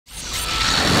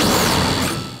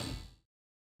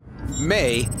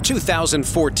May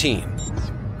 2014.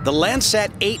 The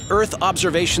Landsat 8 Earth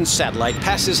observation satellite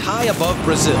passes high above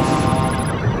Brazil.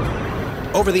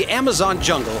 Over the Amazon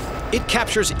jungle, it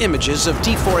captures images of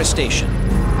deforestation.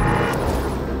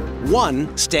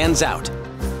 One stands out.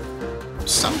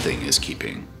 Something is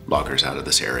keeping loggers out of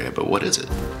this area, but what is it?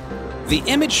 The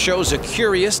image shows a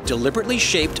curious, deliberately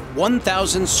shaped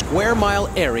 1,000 square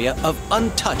mile area of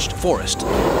untouched forest.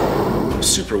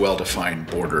 Super well-defined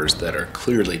borders that are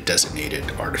clearly designated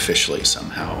artificially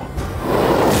somehow.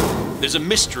 There's a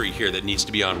mystery here that needs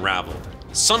to be unraveled.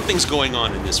 Something's going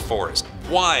on in this forest.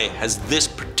 Why has this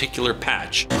particular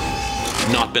patch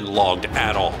not been logged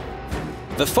at all?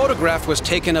 The photograph was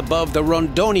taken above the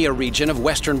Rondônia region of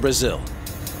western Brazil.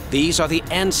 These are the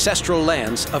ancestral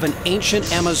lands of an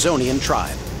ancient Amazonian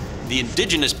tribe. The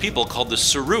indigenous people called the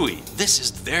Surui. This is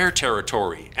their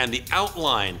territory, and the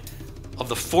outline of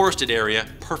the forested area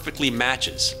perfectly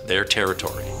matches their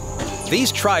territory.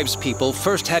 These tribespeople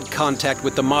first had contact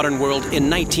with the modern world in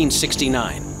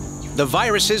 1969. The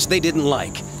viruses they didn't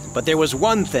like, but there was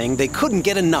one thing they couldn't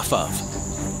get enough of.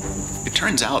 It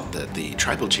turns out that the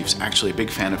tribal chief's actually a big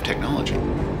fan of technology.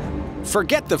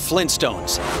 Forget the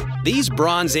Flintstones. These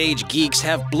Bronze Age geeks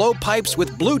have blowpipes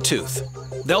with Bluetooth.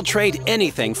 They'll trade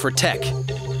anything for tech.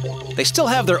 They still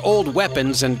have their old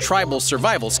weapons and tribal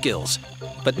survival skills,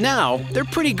 but now they're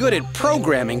pretty good at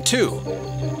programming too.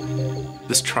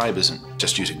 This tribe isn't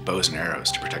just using bows and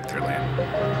arrows to protect their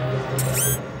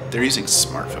land. They're using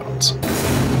smartphones.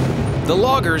 The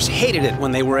loggers hated it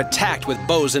when they were attacked with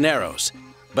bows and arrows.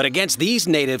 But against these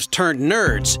natives turned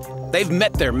nerds, they've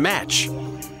met their match.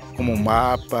 Como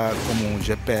mapa, como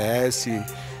GPS,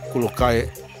 colocar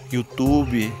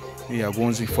YouTube e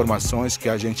algumas informações que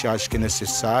a gente acha que é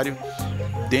necessário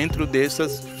dentro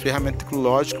dessas ferramentas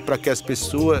tecnológicas para que as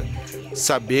pessoas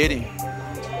saberem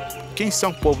quem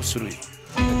são o povo Surui.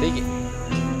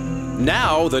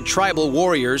 Now, the tribal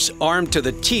warriors, armed to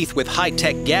the teeth with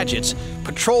high-tech gadgets,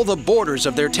 patrol the borders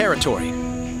of their territory.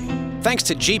 Thanks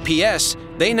to GPS,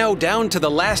 they know down to the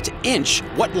last inch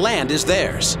what land is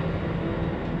theirs.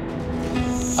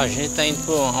 A gente está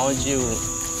indo onde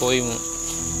foi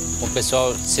o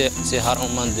pessoal serraram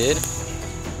bandeira.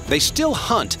 They still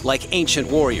hunt like ancient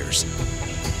warriors.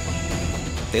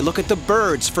 They look at the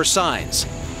birds for signs.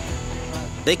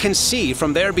 They can see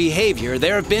from their behavior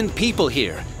there have been people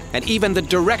here, and even the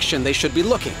direction they should be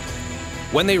looking.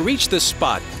 When they reach the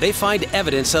spot, they find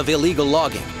evidence of illegal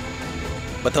logging.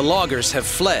 But the loggers have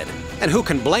fled, and who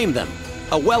can blame them?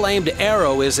 A well-aimed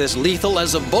arrow is as lethal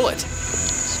as a bullet.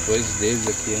 As coisas deles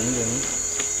aqui ainda, né?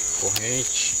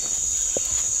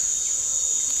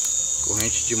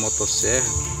 Corrente de motosserra.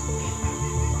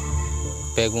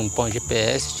 Pega põe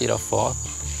GPS, tira foto.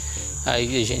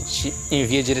 Aí a gente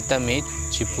envia diretamente,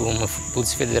 tipo uma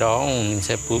Polícia Federal, um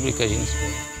Ministério Público, a gente